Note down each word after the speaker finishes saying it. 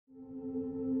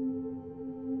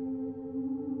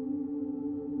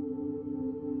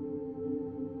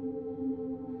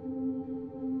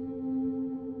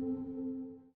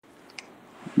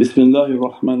Bismillahir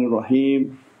Rahmanir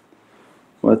Rahim.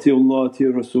 Wa ati'ullaha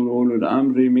ati'ur Rasul ulul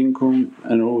amri minkum.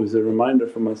 And always a reminder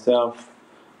for myself,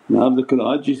 Ana abdukal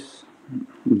ajiz,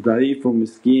 da'if wa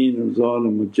miskeen wa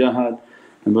zalim wa jahad,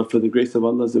 and but for the grace of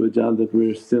Allah that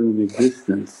we are still in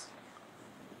existence.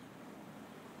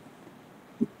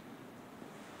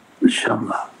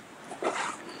 InshaAllah.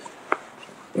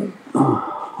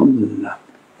 Alhamdulillah.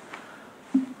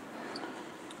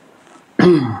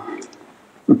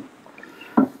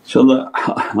 InshaAllah,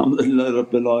 Alhamdulillah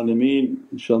Rabbil Alameen.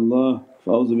 InshaAllah,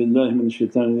 fa'auzu billahi minash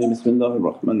shaitanir rajeem. Bismillahir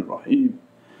Rahmanir Rahim.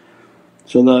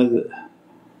 InshaAllah,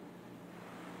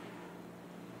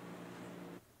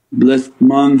 blessed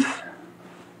month,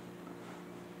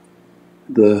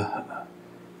 the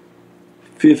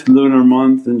 5th lunar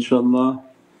month inshaAllah,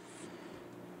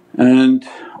 and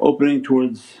opening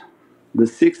towards the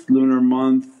 6th lunar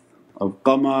month of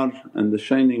Qamar and the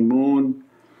shining moon.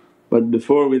 But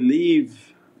before we leave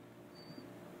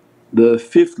the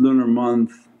 5th lunar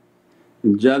month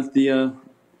Al-Jathiya,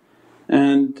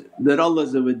 and that Allah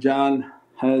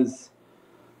has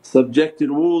subjected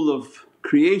all of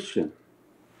creation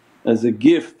as a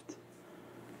gift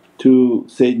to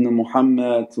Sayyidina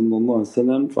Muhammad for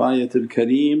ayatul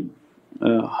kareem,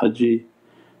 Haji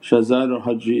Shahzad or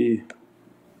Haji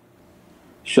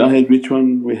Shahid, which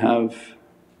one we have?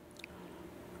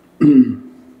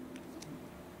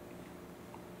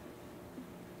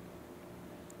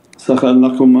 sakhkhara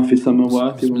lakum ma fi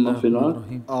Samawati wa ma fil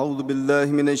Ardi. A'udhu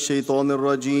billahi minash shaitanir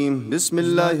rajeem.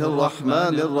 Bismillahir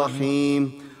rahmanir rahim.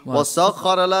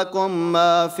 وَسَخَّرَ لَكُم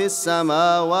مَّا فِي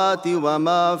السَّمَاوَاتِ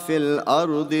وَمَا فِي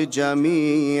الْأَرْضِ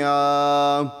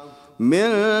جَمِيعًا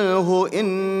minhu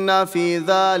inna fi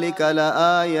dhalika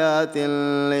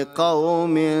ayatin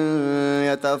liqawmin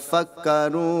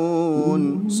yatafakkaron.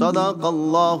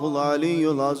 Sadaqallahul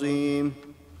aliyyul azim.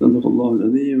 Sadaqallahul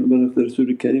azim. Barak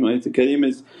Rasul Kareem. Ayatul Kareem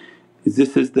is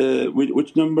this is the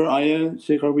which number ayah,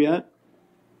 Shaykh, are we at?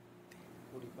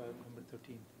 45, number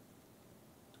 13.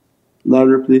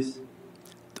 Louder please.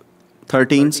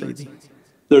 13 Sayyidi.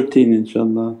 13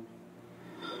 inshaAllah.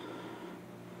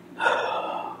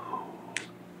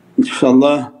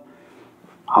 InshaAllah,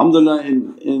 alhamdulillah,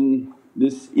 in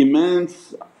this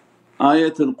immense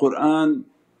ayat al-Qur'an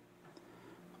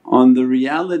on the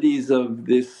realities of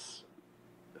this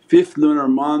 5th lunar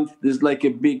month, there's like a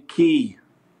big key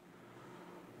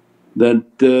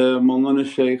that Mawlana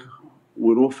Shaykh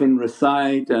would often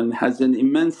recite and has an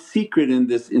immense secret in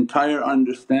this entire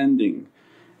understanding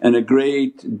and a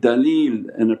great daleel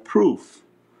and a proof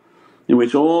in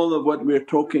which all of what we're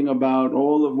talking about,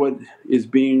 all of what is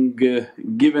being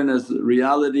given as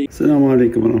reality. As-salamu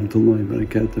alaykum wa rahmatullahi wa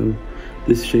barakatuh.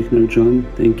 This is Shaykh Nurjan.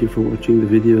 Thank you for watching the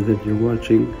video that you're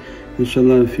watching.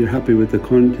 InshaAllah, if you're happy with the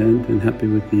content and happy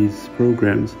with these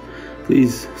programs,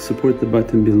 please support the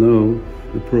button below.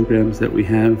 The programs that we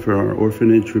have for our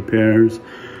orphanage repairs,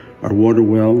 our water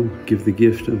well, Give the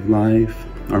Gift of Life,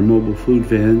 our mobile food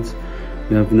vans.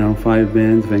 We have now 5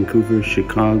 vans: Vancouver,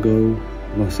 Chicago,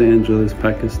 Los Angeles,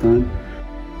 Pakistan.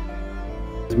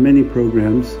 There's many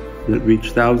programs that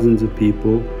reach thousands of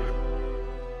people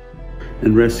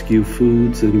and rescue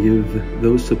foods and give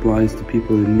those supplies to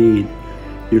people in need.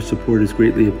 Your support is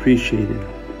greatly appreciated.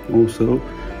 Also,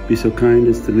 be so kind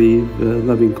as to leave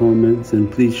loving comments and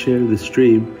please share the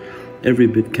stream. Every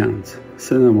bit counts.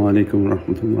 As-salamu alaykum wa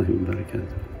rahmatullahi wa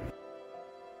barakatuh.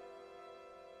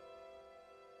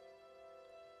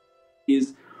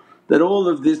 Is that all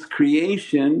of this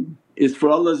creation is for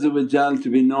Allah to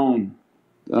be known.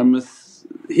 A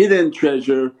hidden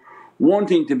treasure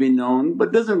wanting to be known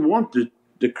but doesn't want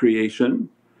the creation,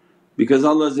 because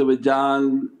Allah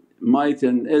might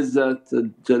and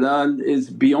izzat jalal is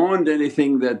beyond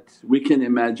anything that we can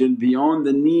imagine, beyond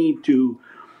the need to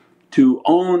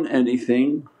own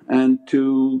anything and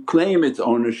to claim its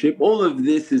ownership. All of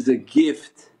this is a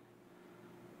gift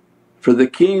for the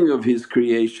king of his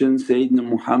creation Sayyidina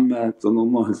Muhammad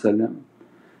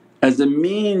as a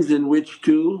means in which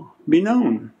to be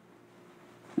known,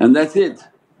 and that's it.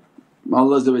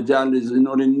 Allah is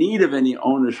not in need of any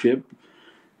ownership.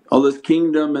 Allah's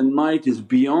kingdom and might is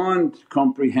beyond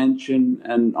comprehension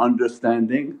and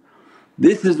understanding.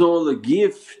 This is all a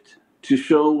gift to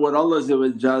show what Allah's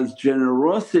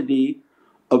generosity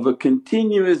of a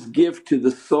continuous gift to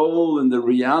the soul and the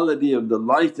reality of the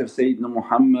light of Sayyidina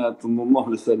Muhammad. In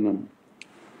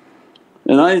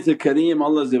ayatul kareem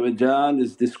Allah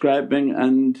is describing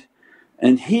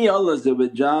and He Allah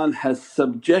has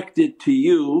subjected to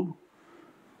you,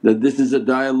 that this is a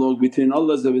dialogue between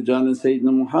Allah and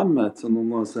Sayyidina Muhammad,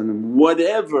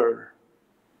 whatever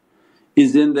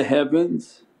is in the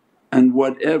heavens and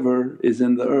whatever is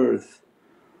in the earth.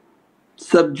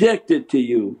 subjected to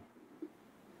you.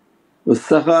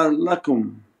 وَالسَّخَّرَ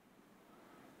lakum,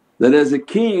 that as a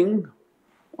king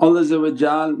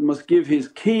Allah must give his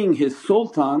king, his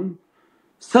sultan,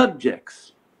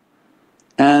 subjects,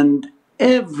 and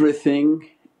everything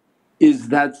is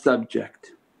that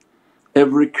subject.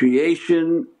 Every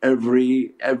creation,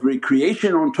 every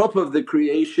creation on top of the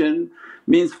creation,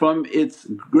 means from its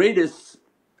greatest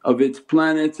of its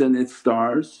planets and its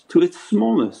stars to its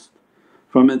smallest,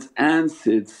 from its ants,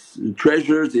 its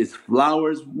treasures, its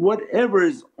flowers, whatever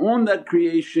is on that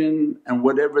creation and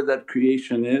whatever that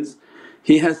creation is,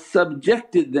 He has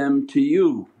subjected them to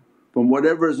you, from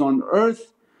whatever is on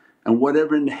earth and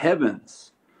whatever in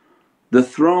heavens. The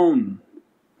throne,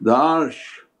 the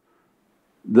arsh,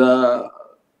 the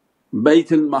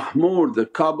Bayt al-Mahmur, the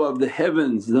Kaaba of the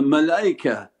heavens, the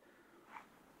malaika.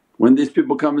 When these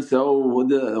people come and say, oh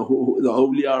the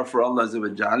awliya are for Allah,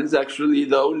 is actually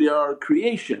the awliya are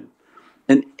creation,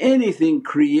 and anything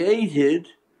created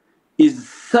is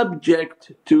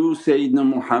subject to Sayyidina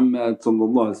Muhammad,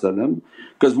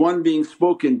 because one being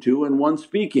spoken to and one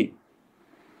speaking.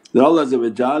 That Allah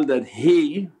that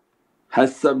He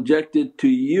has subjected to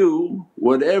you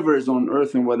whatever is on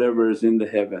earth and whatever is in the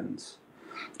heavens,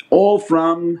 all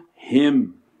from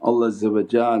Him Allah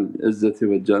Izzati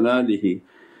wa Jalalihi,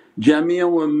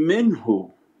 jamee'an wa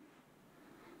minhu,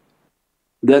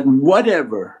 that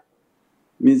whatever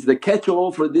means the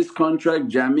catch-all for this contract,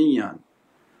 jamee'an,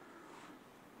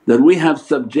 that we have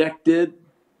subjected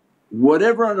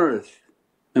whatever on earth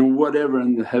and whatever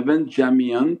in the heaven.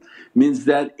 Jamee'an means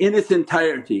that in its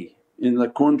entirety, in the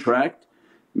contract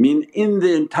mean in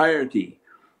the entirety.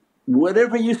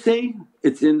 Whatever you say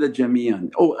it's in the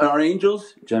jamee'an. Oh, are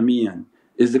angels? Jamee'an.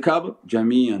 Is the Kaaba?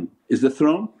 Jamee'an. Is the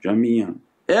throne? Jamee'an.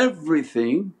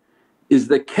 Everything is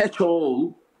the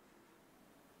catch-all.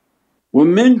 Wa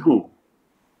minhu,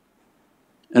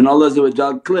 and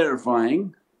Allah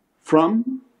clarifying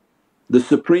from the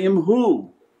Supreme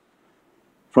Who,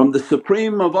 from the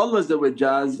Supreme of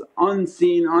Allah's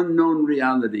unseen unknown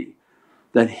reality,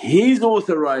 that He's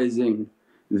authorizing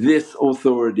this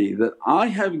authority, that I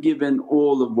have given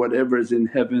all of whatever is in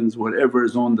heavens, whatever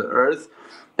is on the earth,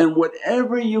 and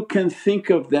whatever you can think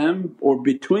of them or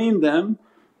between them.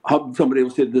 Somebody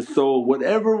will say the soul,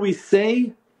 whatever we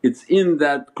say it's in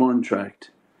that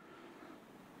contract,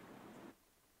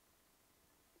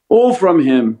 all from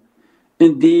Him.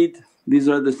 Indeed, these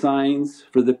are the signs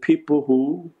for the people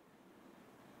who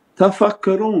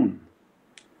yatafakkaron.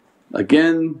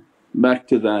 Again back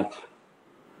to that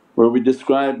where we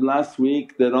described last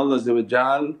week that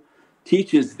Allah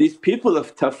teaches these people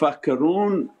of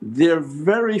tafakkurun, they're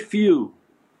very few.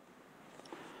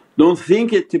 Don't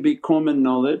think it to be common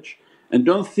knowledge, and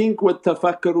don't think what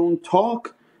tafakkurun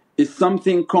talk is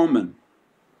something common.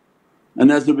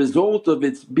 And as a result of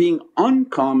its being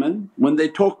uncommon, when they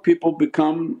talk people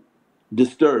become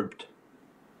disturbed.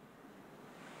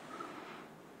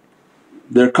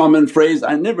 Their common phrase,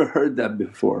 I never heard that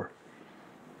before,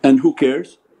 and who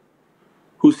cares?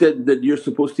 Who said that you're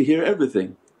supposed to hear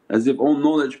everything, as if all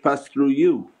knowledge passed through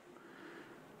you.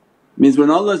 Means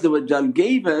when Allah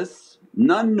gave us,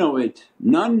 none know it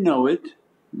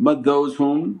but those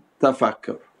whom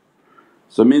tafakkur.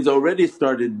 So it means already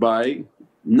started by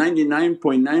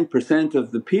 99.9%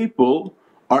 of the people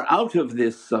are out of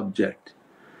this subject,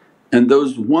 and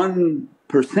those 1%,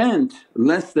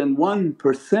 less than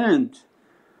 1%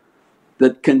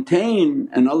 that contain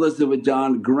and Allah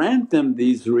grant them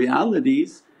these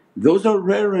realities, those are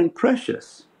rare and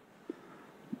precious.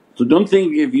 So don't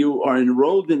think if you are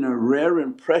enrolled in a rare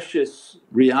and precious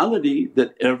reality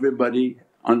that everybody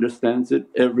understands it,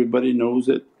 everybody knows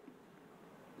it,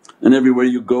 and everywhere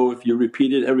you go if you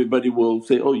repeat it everybody will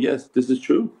say, oh yes, this is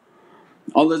true.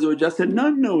 Allah said,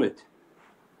 none know it.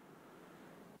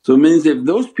 So it means if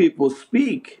those people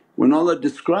speak, when Allah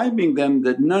describing them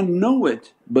that none know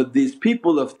it but these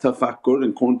people of tafakkur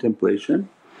and contemplation,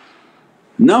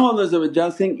 now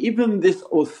Allah saying even this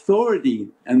authority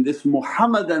and this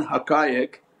Muhammadan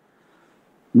haqqaiq,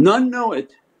 none know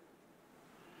it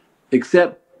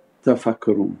except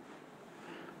tafakkurun.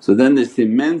 So then this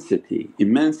immensity,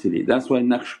 that's why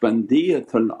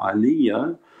Naqshbandiyatul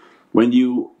Aliyya, when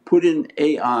you put in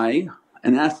AI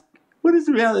and ask, what is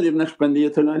the reality of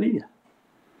Naqshbandiyatul Aliyya?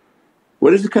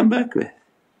 What does it come back with?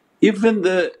 Even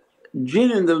the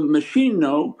jinn and the machine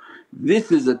know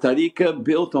this is a tariqah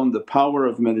built on the power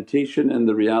of meditation and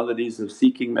the realities of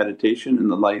seeking meditation and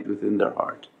the light within their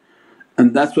heart.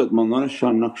 And that's what Mawlana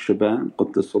Shah Naqshband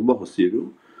Qaddasallahu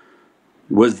Siru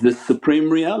was, this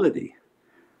supreme reality.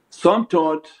 Some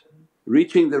taught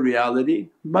reaching the reality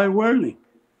by whirling,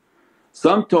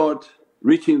 some taught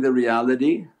reaching the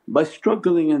reality by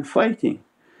struggling and fighting.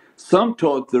 Some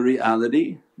taught the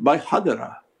reality by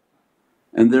hadara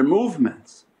and their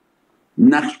movements.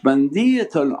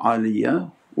 Naqshbandiyat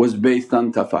al-Aliyah was based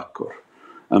on tafakkur,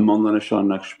 and Mawlana Shah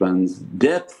Naqshband's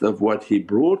depth of what he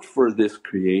brought for this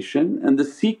creation and the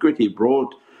secret he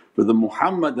brought for the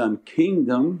Muhammadan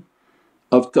kingdom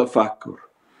of tafakkur.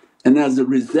 And as a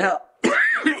result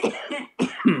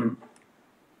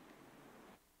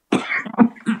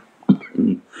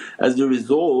as a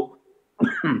result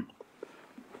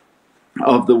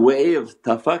of the way of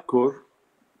tafakkur,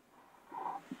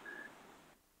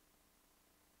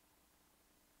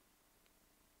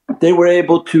 they were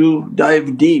able to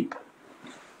dive deep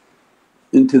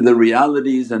into the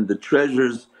realities and the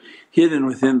treasures hidden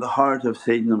within the heart of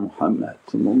Sayyidina Muhammad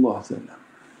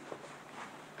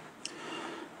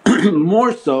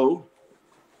more so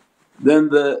than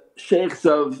the shaykhs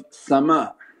of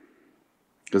Sama,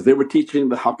 because they were teaching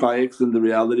the haqqaiqs and the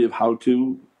reality of how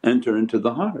to enter into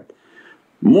the heart,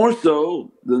 more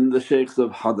so than the shaykhs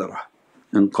of hadara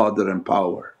and qadr and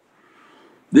power.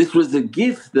 This was a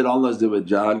gift that Allah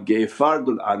gave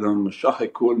Fardul Alam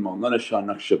Shaykh-ul Mawlana Shah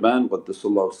Naqshband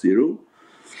Qaddasallahu Siru,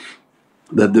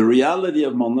 that the reality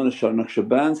of Mawlana Shah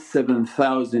Naqshband's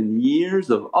 7,000 years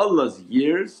of Allah's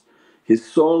years, his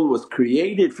soul was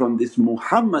created from this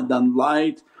Muhammadan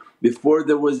light before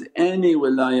there was any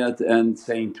wilayat and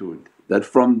sainthood. That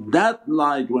from that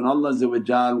light when Allah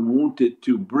wanted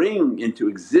to bring into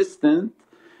existence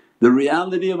the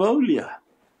reality of awliya,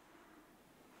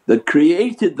 that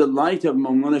created the light of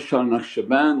Mawlana Shah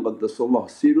Naqshband Qaddasallahu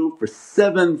Siru for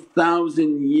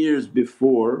 7,000 years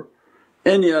before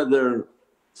any other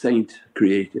saint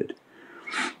created.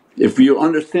 If you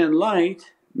understand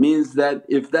light, means that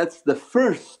if that's the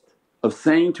first of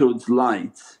sainthood's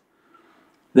lights,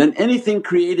 then anything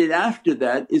created after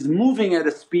that is moving at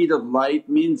a speed of light,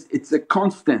 means it's a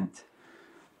constant.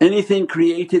 Anything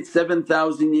created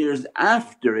 7,000 years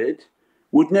after it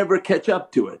would never catch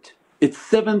up to it. It's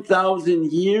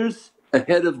 7,000 years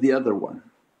ahead of the other one,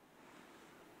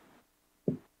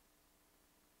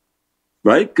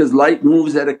 right? Because light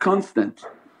moves at a constant.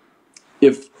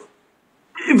 If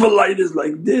a light is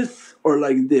like this or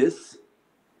like this,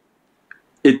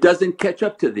 it doesn't catch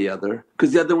up to the other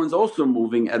because the other one's also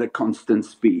moving at a constant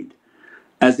speed.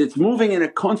 As it's moving in a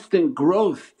constant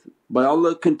growth by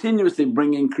Allah continuously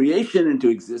bringing creation into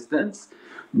existence,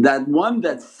 that one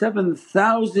that's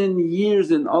 7,000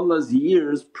 years in Allah's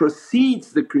years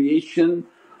precedes the creation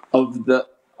of the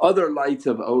other lights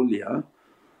of awliya,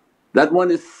 that one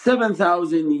is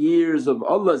 7,000 years of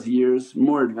Allah's years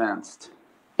more advanced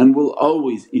and will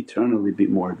always eternally be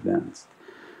more advanced.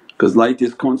 Because light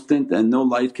is constant and no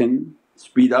light can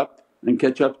speed up and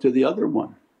catch up to the other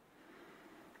one.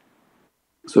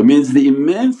 So it means the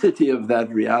immensity of that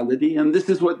reality, and this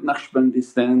is what Naqshbandi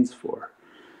stands for.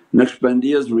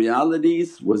 Naqshbandiya's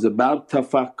realities was about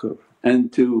tafakkur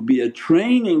and to be a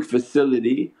training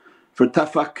facility for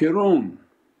tafakkurun,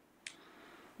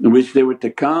 in which they were to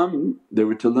come, they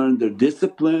were to learn their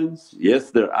disciplines,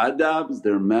 yes their adabs,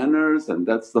 their manners, and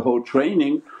that's the whole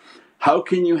training. How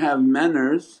can you have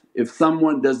manners if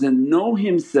someone doesn't know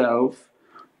himself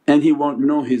and he won't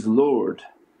know his Lord?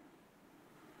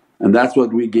 And that's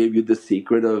what we gave you the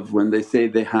secret of when they say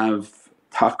they have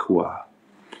taqwa.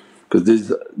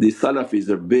 Because these Salafis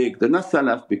are big, they're not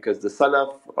Salaf because the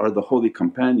Salaf are the holy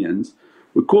companions.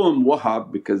 We call them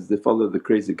Wahhab because they follow the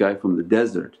crazy guy from the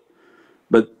desert.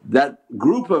 But that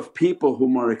group of people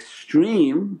whom are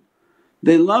extreme,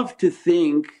 they love to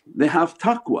think they have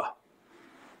taqwa,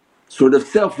 sort of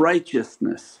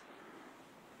self-righteousness.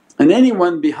 And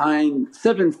anyone behind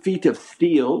 7 feet of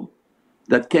steel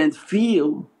that can't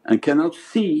feel and cannot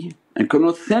see and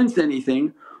cannot sense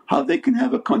anything, how they can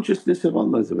have a consciousness of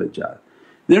Allah?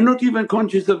 They're not even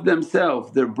conscious of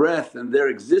themselves, their breath and their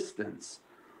existence.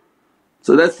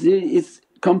 So it's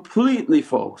completely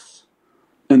false.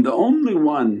 And the only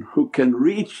one who can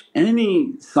reach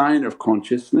any sign of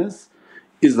consciousness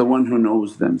is the one who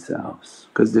knows themselves,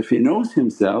 because if he knows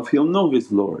himself he'll know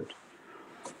his Lord.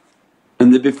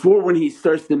 And before when he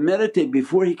starts to meditate,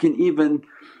 before he can even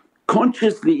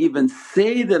consciously even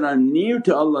say that I'm near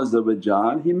to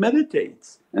Allah, he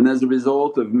meditates. And as a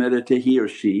result of meditate, he or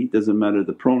she, doesn't matter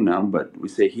the pronoun but we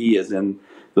say he as in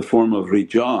the form of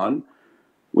rijal,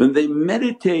 when they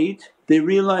meditate they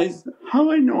realize,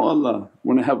 how I know Allah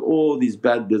when I have all these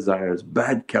bad desires,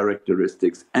 bad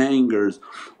characteristics, angers,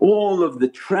 all of the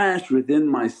trash within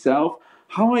myself,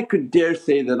 how I could dare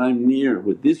say that I'm near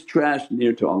with this trash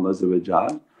near to Allah.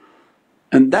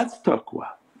 And that's taqwa.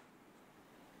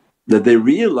 That they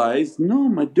realize, no,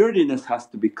 my dirtiness has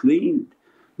to be cleaned,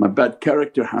 my bad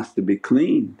character has to be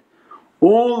cleaned.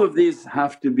 All of these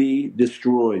have to be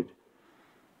destroyed.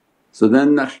 So then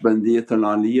Naqshbandiyatul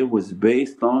Aliyah was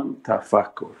based on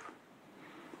tafakkur.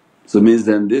 So means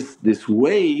then this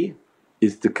way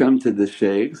is to come to the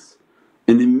shaykhs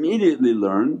and immediately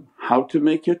learn how to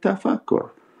make your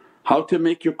tafakkur, how to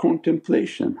make your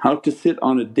contemplation, how to sit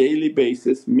on a daily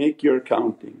basis, make your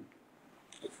accounting.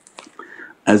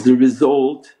 As a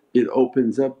result it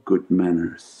opens up good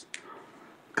manners,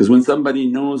 because when somebody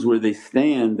knows where they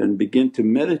stand and begin to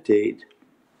meditate,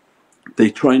 they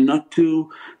try not to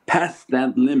pass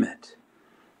that limit.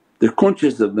 They're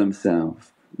conscious of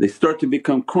themselves, they start to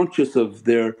become conscious of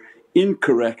their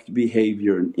incorrect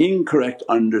behavior and incorrect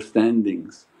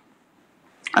understandings.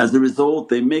 As a result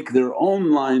they make their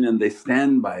own line and they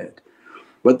stand by it.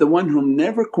 But the one who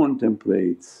never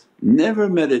contemplates, never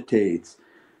meditates,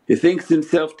 he thinks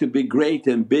himself to be great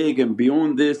and big and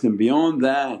beyond this and beyond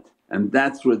that, and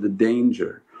that's where the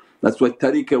danger. That's why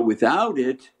tariqah without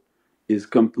it is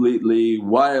completely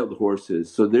wild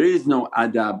horses. So there is no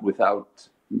adab without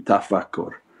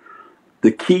tafakkur.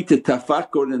 The key to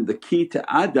tafakkur and the key to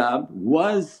adab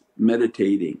was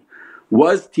meditating,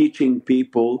 was teaching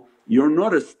people, you're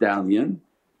not a stallion,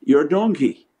 you're a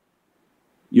donkey.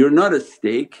 You're not a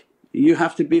steak, you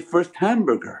have to be first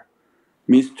hamburger.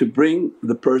 Means to bring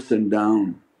the person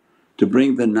down, to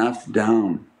bring the nafs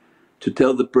down, to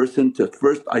tell the person to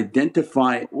first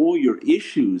identify all your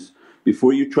issues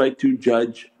before you try to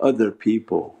judge other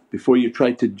people, before you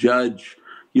try to judge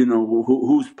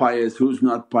who's pious, who's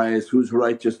not pious, who's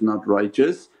righteous, not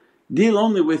righteous. Deal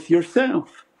only with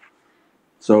yourself.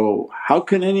 So how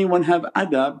can anyone have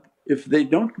adab if they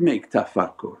don't make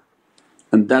tafakkur?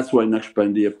 And that's why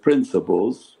Naqshbandiya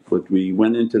principles, but we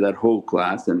went into that whole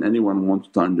class and anyone wants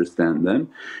to understand them,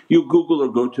 you Google or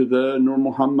go to the Nur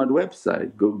Muhammad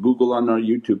website, go Google on our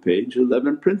YouTube page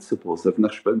 11 principles of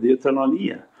Naqshbandiyatul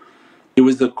Aliyah. It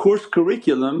was a course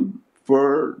curriculum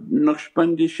for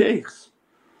Naqshbandi shaykhs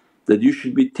that you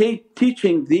should be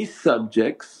teaching these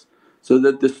subjects so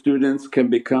that the students can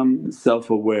become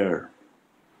self-aware.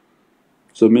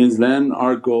 So means then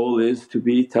our goal is to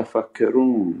be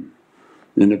tafakkarun.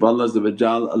 And if Allah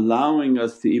allowing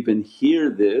us to even hear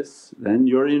this, then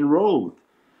you're enrolled.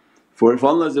 For if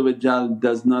Allah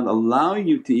does not allow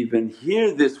you to even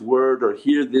hear this word or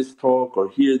hear this talk or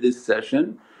hear this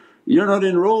session, you're not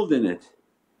enrolled in it.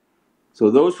 So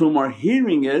those whom are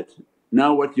hearing it,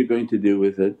 now what you're going to do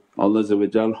with it, Allah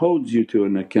holds you to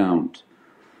an account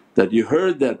that you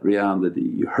heard that reality,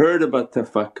 you heard about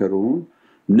tafakkarun,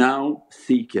 now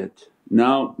seek it,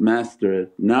 now master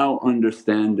it, now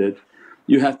understand it.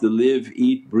 You have to live,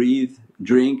 eat, breathe,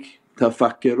 drink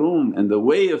tafakkarun, and the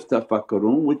way of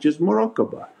tafakkarun which is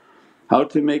muraqabah. How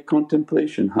to make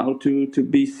contemplation, how to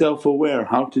be self-aware,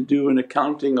 how to do an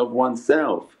accounting of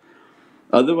oneself.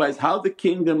 Otherwise how the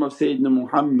kingdom of Sayyidina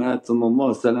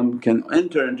Muhammad can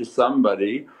enter into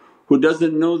somebody who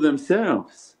doesn't know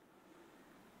themselves.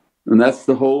 And that's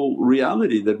the whole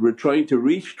reality, that we're trying to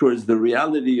reach towards the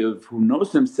reality of who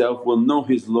knows himself will know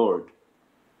his Lord.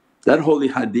 That holy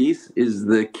hadith is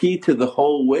the key to the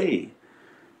whole way.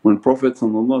 When Prophet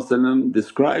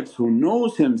describes, who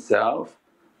knows himself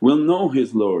will know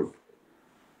his Lord.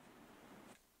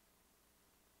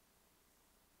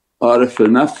 Arafa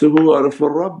nafsuhu arafa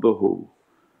rabbahu.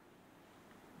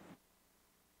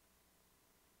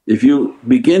 If you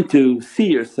begin to see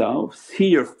yourself, see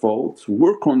your faults,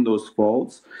 work on those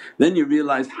faults, then you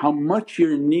realize how much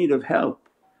you're in need of help.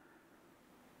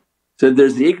 So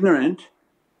there's the ignorant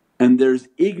and there's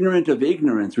ignorant of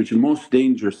ignorance, which is most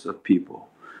dangerous of people.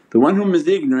 The one whom is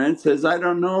ignorant says, I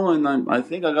don't know and I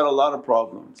think I got a lot of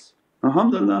problems.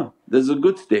 Alhamdulillah, there's a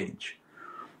good stage.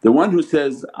 The one who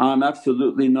says, I'm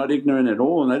absolutely not ignorant at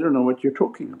all and I don't know what you're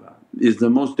talking about, is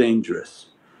the most dangerous,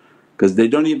 because they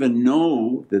don't even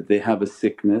know that they have a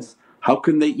sickness. How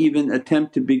can they even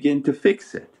attempt to begin to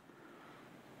fix it?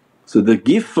 So the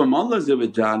gift from Allah is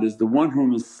the one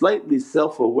whom is slightly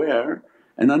self-aware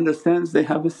and understands they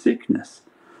have a sickness.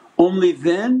 Only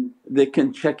then they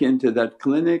can check into that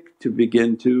clinic to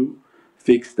begin to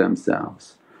fix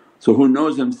themselves. So who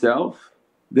knows himself,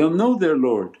 they'll know their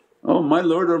Lord. Oh, my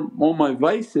Lord are all my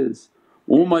vices,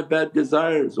 all my bad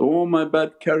desires, all my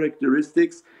bad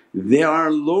characteristics, they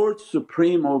are Lord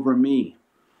supreme over me.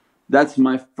 That's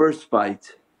my first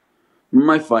fight.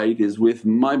 My fight is with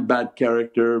my bad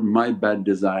character, my bad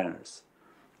desires.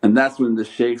 And that's when the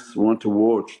shaykhs want to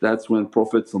watch, that's when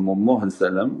Prophet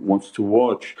wants to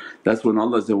watch, that's when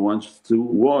Allah wants to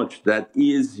watch. That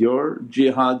is your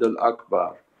jihad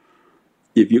al-akbar.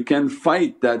 If you can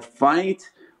fight that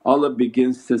fight, Allah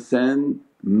begins to send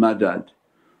madad.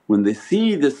 when they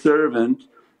see the servant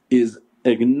is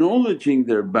acknowledging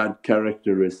their bad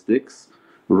characteristics,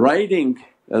 writing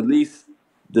at least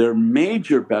their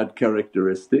major bad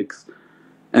characteristics,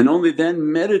 and only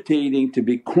then meditating to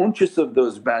be conscious of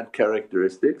those bad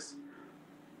characteristics,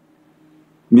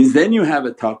 means then you have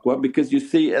a taqwa. Because you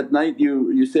see at night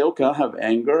you say, okay, I have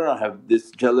anger, I have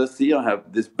this jealousy, I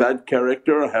have this bad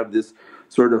character, I have this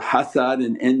sort of hasad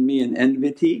and envy and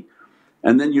enmity,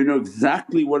 and then you know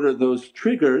exactly what are those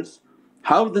triggers.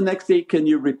 How the next day can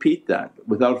you repeat that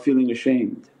without feeling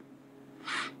ashamed?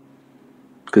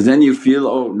 Because then you feel,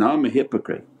 oh now I'm a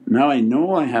hypocrite, now I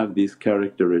know I have these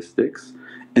characteristics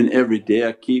and every day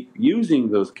I keep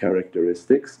using those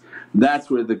characteristics. That's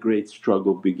where the great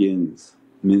struggle begins.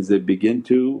 Means they begin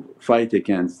to fight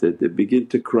against it, they begin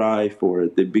to cry for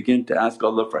it, they begin to ask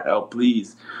Allah for help,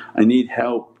 please I need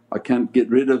help, I can't get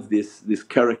rid of this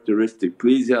characteristic,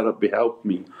 please Ya Rabbi help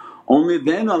me. Only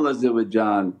then Allah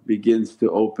begins to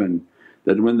open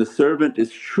that when the servant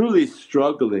is truly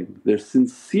struggling, they're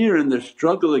sincere in their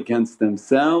struggle against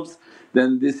themselves,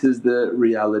 then this is the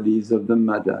realities of the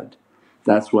madad.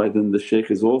 That's why then the shaykh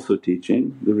is also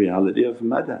teaching the reality of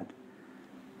madad,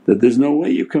 that there's no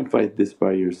way you can fight this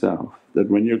by yourself. That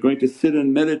when you're going to sit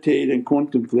and meditate and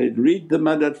contemplate, read the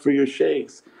madad for your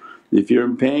shaykhs. If you're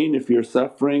in pain, if you're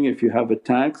suffering, if you have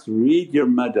attacks, read your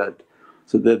madad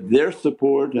so that their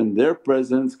support and their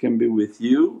presence can be with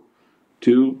you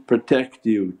to protect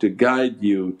you, to guide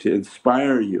you, to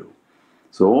inspire you.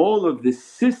 So all of this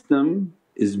system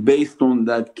is based on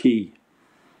that key,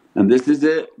 and this is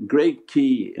a great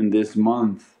key in this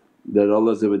month that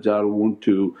Allah want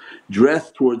to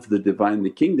dress towards the Divine, the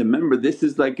Kingdom. Remember, this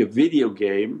is like a video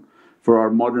game for our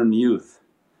modern youth.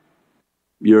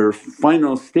 Your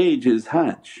final stage is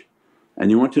Hajj, and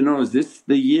you want to know, is this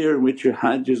the year in which your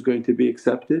Hajj is going to be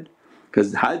accepted?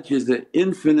 Because Hajj is an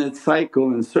infinite cycle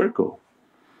and circle.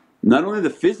 Not only the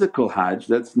physical Hajj,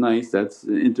 that's nice, that's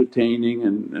entertaining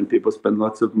and people spend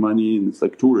lots of money and it's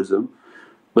like tourism,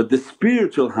 but the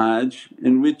spiritual Hajj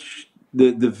in which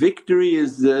the victory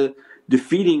is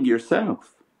defeating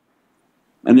yourself.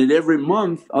 And in every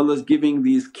month Allah's giving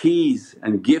these keys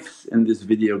and gifts in this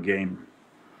video game.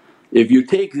 If you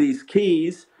take these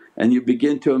keys and you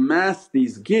begin to amass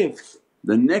these gifts,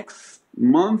 the next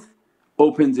month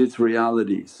opens its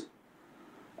realities.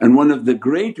 And one of the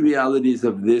great realities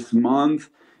of this month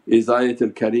is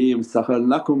ayatul kareem, sakhkhara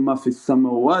lakum ma fis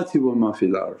samawati wa ma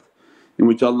fil ard, in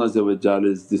which Allah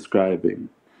is describing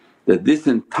that this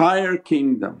entire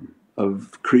kingdom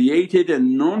of created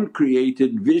and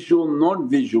non-created, visual, not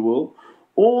visual,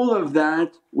 all of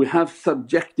that we have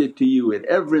subjected to you at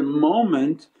every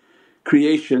moment.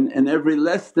 Creation and every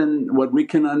less than what we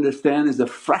can understand is a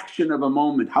fraction of a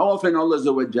moment. How often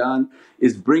Allah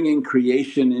is bringing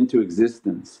creation into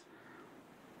existence.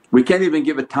 We can't even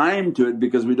give a time to it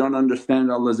because we don't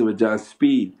understand Allah's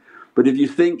speed. But if you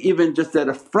think even just at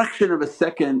a fraction of a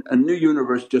second a new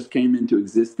universe just came into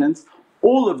existence,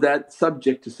 all of that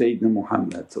subject to Sayyidina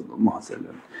Muhammad,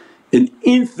 an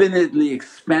infinitely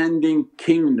expanding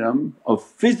kingdom of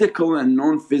physical and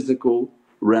non-physical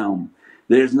realm.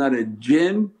 There's not a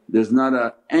jinn, there's not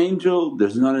an angel,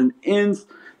 there's not an ins,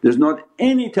 there's not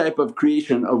any type of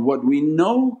creation of what we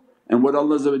know and what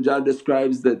Allah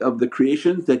describes that of the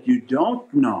creations that you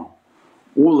don't know.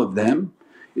 All of them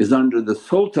is under the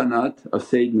sultanate of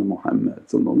Sayyidina Muhammad.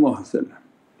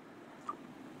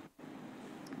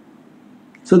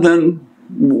 So then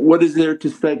what is there to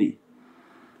study?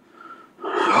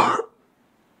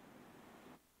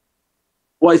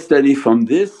 Why study from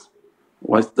this?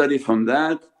 Why study from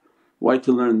that? Why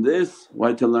to learn this?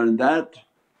 Why to learn that?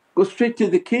 Go straight to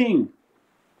the King,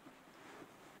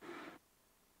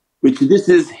 which this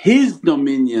is His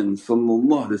dominion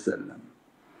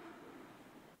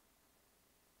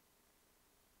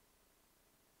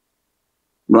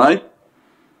right?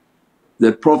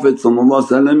 The Prophet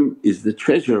is the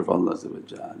treasure of Allah,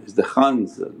 is the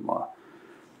Khanz Allah.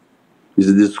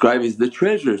 He's described as the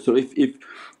treasure. So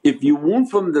if you want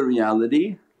from the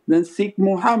reality, then seek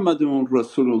Muhammadun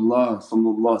Rasulullah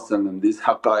these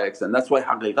haqqaiqs, and that's why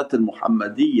haqiqatul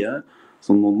Muhammadiyya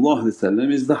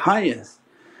is the highest.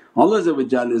 Allah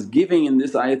is giving in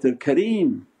this ayatul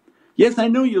kareem, yes I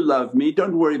know you love me,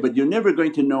 don't worry, but you're never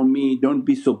going to know me, don't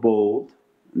be so bold.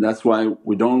 And that's why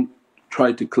we don't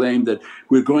try to claim that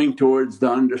we're going towards the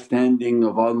understanding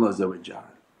of Allah.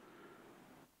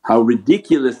 How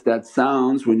ridiculous that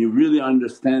sounds when you really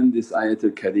understand this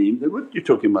ayatul kareem, that what you're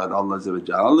talking about Allah.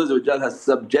 Allah has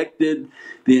subjected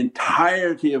the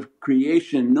entirety of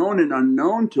creation known and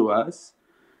unknown to us,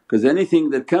 because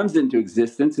anything that comes into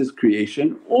existence is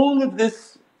creation. All of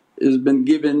this has been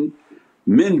given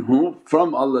minhu,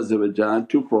 from Allah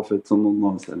to Prophet.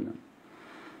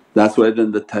 That's why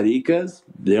then the tariqas,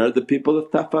 they are the people of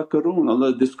tafakkurun.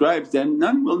 Allah describes them,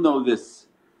 none will know this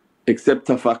except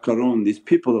tafakkarun, these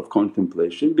people of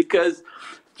contemplation, because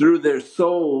through their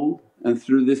soul and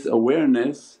through this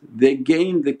awareness they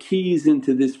gain the keys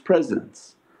into this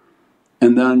presence,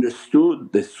 and they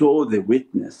understood, they saw, they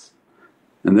witnessed,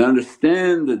 and they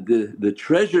understand that the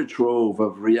treasure trove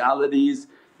of realities,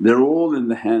 they're all in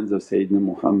the hands of Sayyidina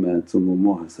Muhammad.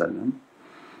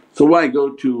 So why go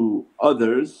to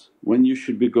others when you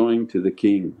should be going to the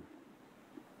King?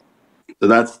 So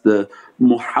that's the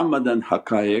Muhammadan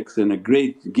haqqaiqs, and a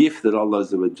great gift that Allah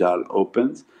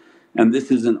opens. And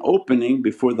this is an opening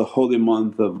before the holy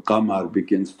month of Qamar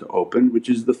begins to open, which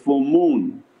is the full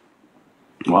moon.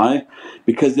 Why?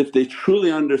 Because if they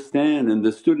truly understand, and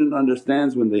the student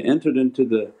understands when they entered into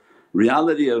the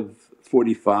reality of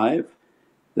 45,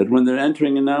 that when they're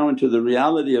entering now into the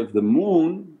reality of the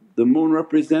moon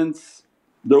represents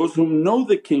those whom know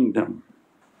the kingdom.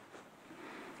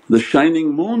 The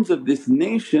shining moons of this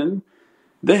nation,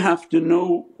 they have to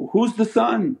know who's the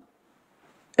sun,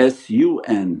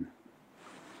 S-U-N.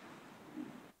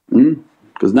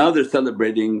 Because now they're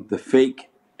celebrating the fake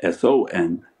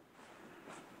S-O-N.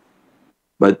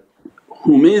 But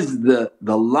whom is the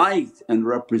light and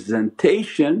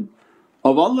representation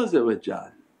of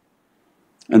Allah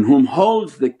and whom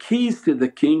holds the keys to the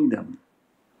kingdom.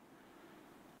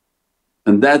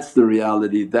 And that's the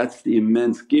reality, that's the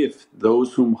immense gift.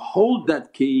 Those whom hold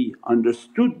that key,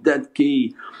 understood the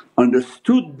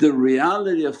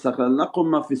reality of sakhkhara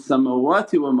lakum ma fis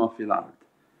Samawati wa ma fil Ard.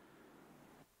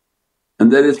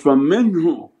 And that is from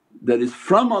minhu, that is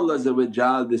from Allah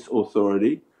this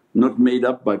authority, not made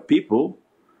up by people.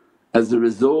 As a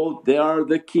result they are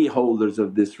the key holders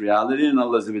of this reality, and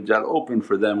Allah opened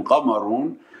for them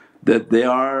qamarun, that they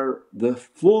are the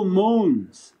full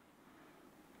moons.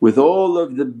 With all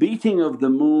of the beating of the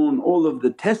moon, all of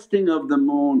the testing of the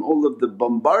moon, all of the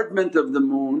bombardment of the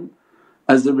moon,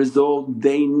 as a result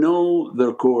they know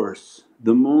their course.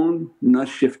 The moon not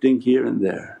shifting here and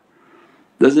there,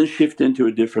 doesn't shift into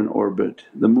a different orbit.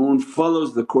 The moon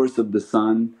follows the course of the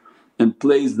sun and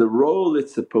plays the role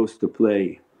it's supposed to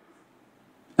play,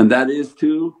 and that is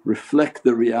to reflect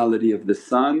the reality of the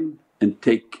sun and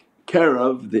take care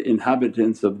of the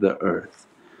inhabitants of the earth.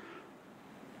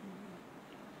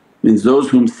 Means those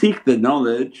whom seek the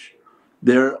knowledge,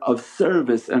 they're of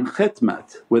service and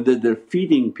khidmat, whether they're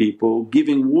feeding people,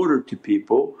 giving water to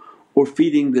people, or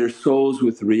feeding their souls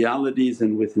with realities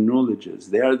and with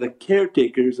knowledges. They are the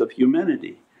caretakers of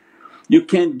humanity. You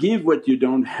can't give what you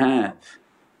don't have.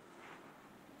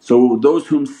 So those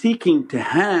whom seeking to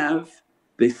have,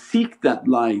 they seek that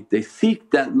light, they seek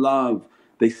that love,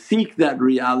 they seek that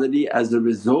reality. As a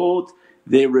result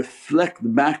they reflect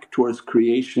back towards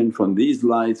creation from these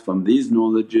lights, from these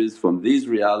knowledges, from these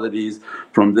realities,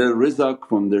 from their rizq,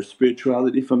 from their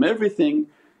spirituality, from everything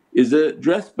is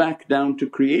addressed back down to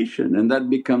creation. And that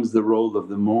becomes the role of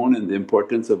the moon, and the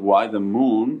importance of why the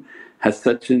moon has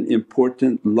such an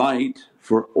important light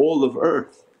for all of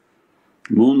earth.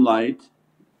 Moonlight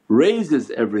raises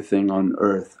everything on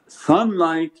earth,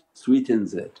 sunlight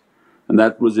sweetens it, and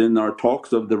that was in our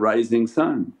talks of the rising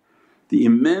sun. The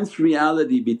immense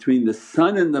reality between the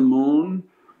sun and the moon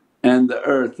and the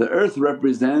earth. The earth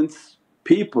represents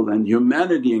people and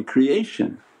humanity and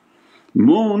creation.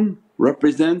 Moon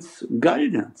represents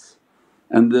guidance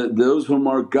and those whom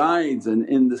are guides and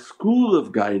in the school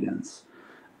of guidance.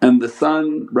 And the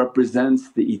sun represents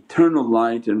the eternal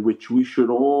light in which we should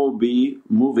all be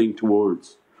moving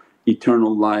towards,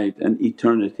 eternal light and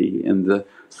eternity. And the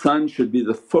sun should be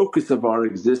the focus of our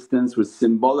existence, which is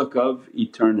symbolic of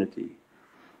eternity.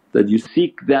 That you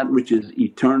seek that which is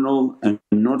eternal and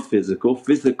not physical.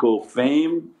 Physical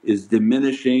fame is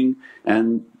diminishing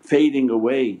and fading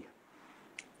away,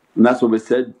 and that's what we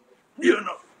said,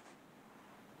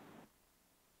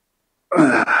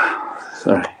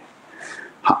 sorry.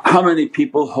 How many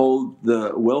people hold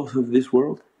the wealth of this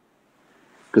world?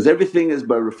 Because everything is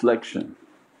by reflection.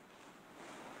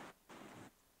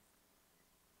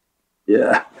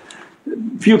 Yeah,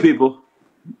 few people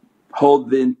hold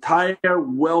the entire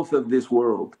wealth of this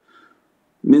world.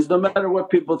 Means no matter what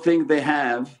people think they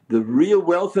have, the real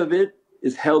wealth of it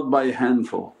is held by a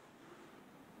handful,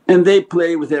 and they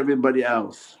play with everybody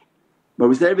else. But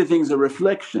we say everything's a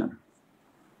reflection.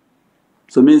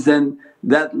 So it means then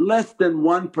that less than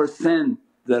 1%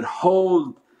 that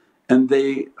hold and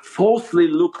they falsely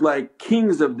look like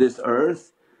kings of this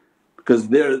earth because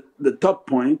they're the top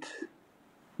point,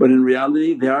 but in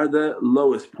reality they are the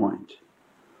lowest point.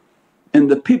 And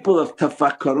the people of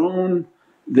tafakkurun,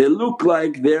 They look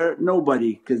like they're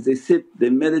nobody because they sit, they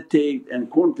meditate and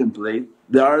contemplate.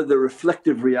 They are the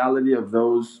reflective reality of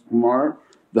those whom are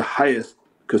the highest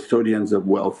custodians of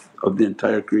wealth of the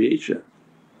entire creation.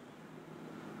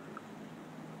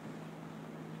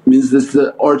 Means this is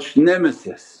the arch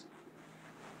nemesis,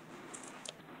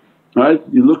 right?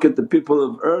 You look at the people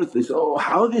of earth, they say, oh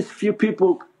how these few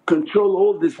people control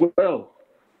all this wealth.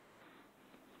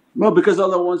 Well, because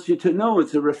Allah wants you to know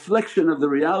it's a reflection of the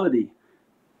reality.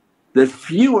 The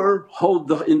fewer hold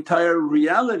the entire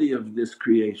reality of this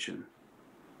creation.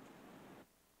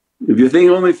 If you think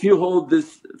only few hold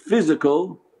this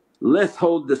physical, less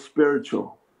hold the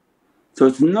spiritual. So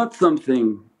it's not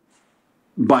something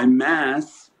by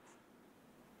mass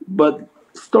but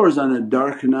stores on a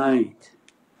dark night.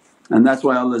 And that's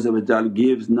why Allah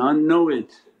gives, none know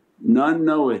it, none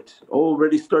know it.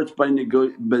 Already starts by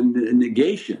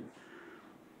negation.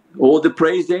 All the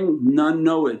praising, none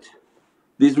know it.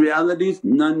 These realities,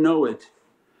 none know it.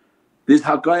 These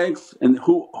haqqaiqs and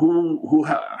who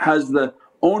has the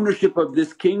ownership of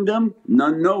this kingdom,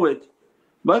 none know it.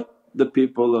 But the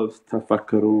people of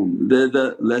tafakkurun, they're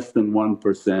the less than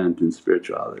 1% in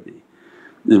spirituality,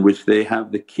 in which they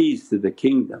have the keys to the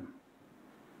kingdom.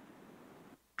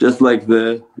 Just like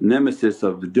the nemesis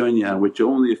of the dunya, which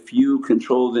only a few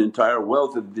control the entire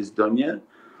wealth of this dunya,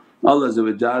 Allah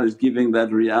is giving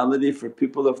that reality for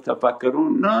people of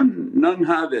tafakkurun. None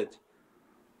have it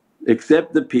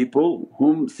except the people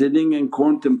whom sitting and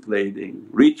contemplating,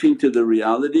 reaching to the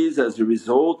realities. As a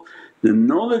result, the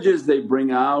knowledges they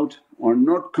bring out are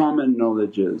not common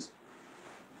knowledges.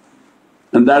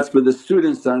 And that's for the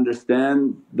students to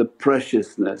understand the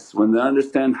preciousness. When they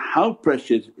understand how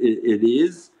precious it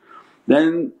is,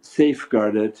 then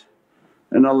safeguard it,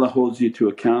 and Allah holds you to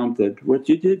account that what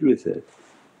you did with it.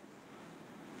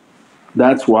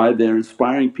 That's why they're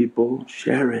inspiring people,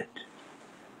 share it.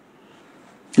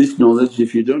 This knowledge,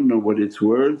 if you don't know what it's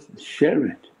worth, share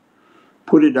it.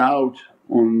 Put it out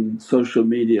on social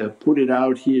media, put it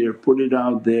out here, put it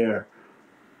out there.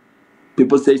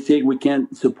 People say, Shaykh, we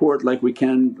can't support like we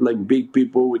can like big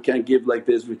people, we can't give like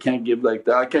this, we can't give like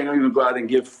that, I can't even go out and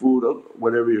give food, or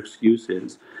whatever your excuse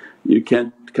is. You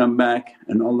can't come back,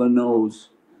 and Allah knows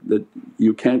that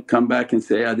you can't come back and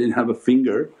say, I didn't have a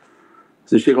finger.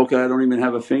 So Shaykh, okay I don't even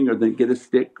have a finger, then get a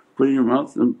stick, put it in your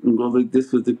mouth and go like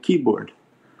this with the keyboard.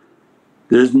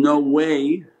 There's no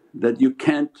way that you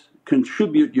can't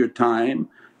contribute your time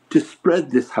to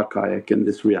spread this haqqaiq and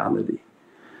this reality.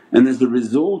 And as a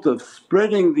result of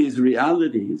spreading these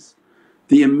realities,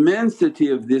 the immensity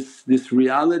of this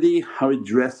reality, how it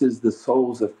dresses the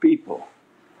souls of people.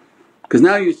 Because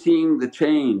now you're seeing the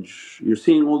change, you're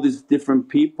seeing all these different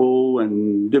people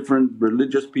and different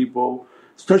religious people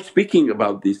start speaking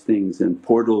about these things and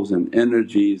portals and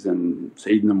energies and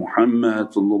Sayyidina Muhammad.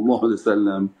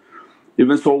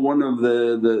 Even saw one of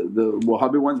the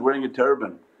Wahhabi ones wearing a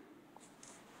turban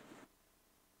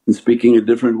and speaking a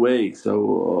different way.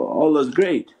 So Allah's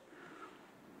great.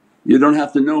 You don't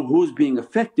have to know who's being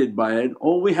affected by it,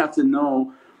 all we have to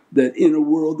know that in a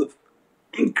world of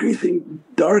increasing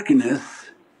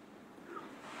darkness,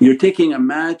 you're taking a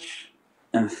match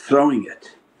and throwing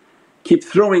it. Keep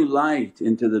throwing light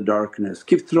into the darkness,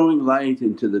 keep throwing light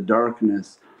into the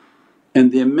darkness,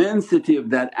 and the immensity of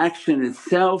that action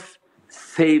itself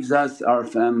saves us, our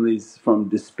families, from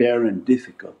despair and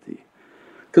difficulty.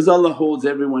 Because Allah holds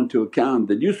everyone to account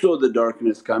that you saw the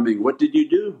darkness coming, what did you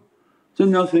do? So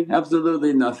nothing,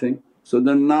 absolutely nothing. So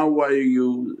then now why are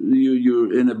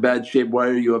you're in a bad shape, why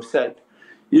are you upset?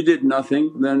 You did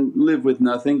nothing, then live with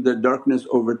nothing. The darkness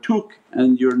overtook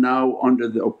and you're now under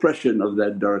the oppression of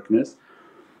that darkness.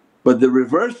 But the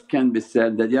reverse can be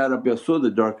said that, Ya Rabbi, I saw the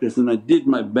darkness and I did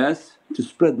my best to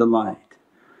spread the light,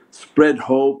 spread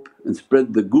hope and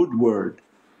spread the good word.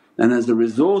 And as a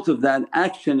result of that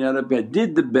action, Ya Rabbi, I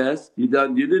did the best. You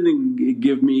didn't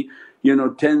give me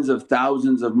tens of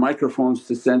thousands of microphones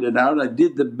to send it out. I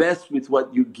did the best with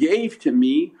what you gave to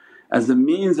me. As a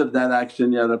means of that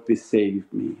action, Ya Rabbi,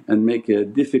 save me and make a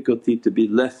difficulty to be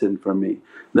lessened for me.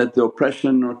 Let the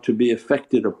oppression not to be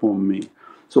affected upon me.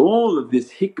 So all of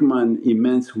this hikmah and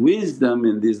immense wisdom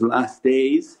in these last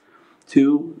days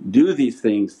to do these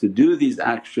things, to do these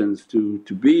actions, to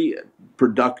be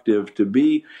productive, to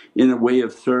be in a way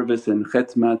of service and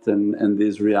khidmat and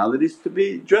these realities, to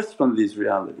be dressed from these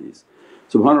realities.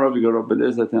 Subhana rabbika rabbil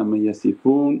izzati amma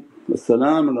yasifoon wa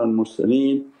salaamun alal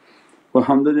mursaleen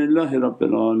walhamdulillahi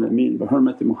rabbil alameen bi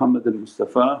hurmati Muhammadin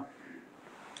Mustafa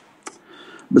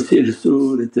bi siri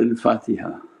Surat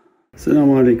Al-Fatiha.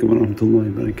 Assalamu alaikum wa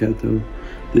rahmatullahi wa barakatuh.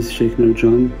 This is Shaykh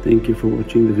Nurjan. Thank you for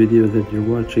watching the video that you're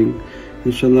watching.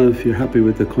 Inshallah, if you're happy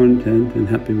with the content and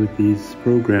happy with these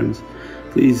programs,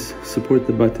 please support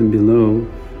the button below,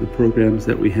 the programs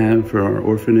that we have for our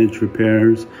orphanage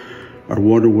repairs, our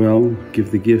water well, Give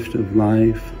the Gift of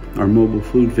Life, our mobile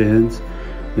food vans.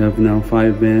 We have now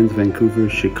 5 vans: Vancouver,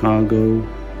 Chicago,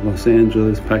 Los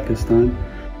Angeles, Pakistan.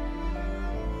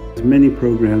 There's many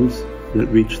programs that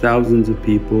reach thousands of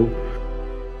people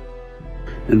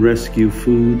and rescue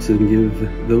foods and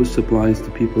give those supplies to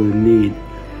people in need.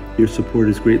 Your support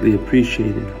is greatly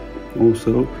appreciated.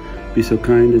 Also, be so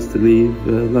kind as to leave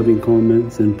loving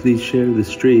comments and please share the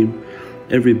stream.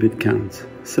 Every bit counts.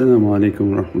 Assalamu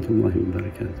alaikum wa rahmatullahi wa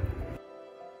barakatuh.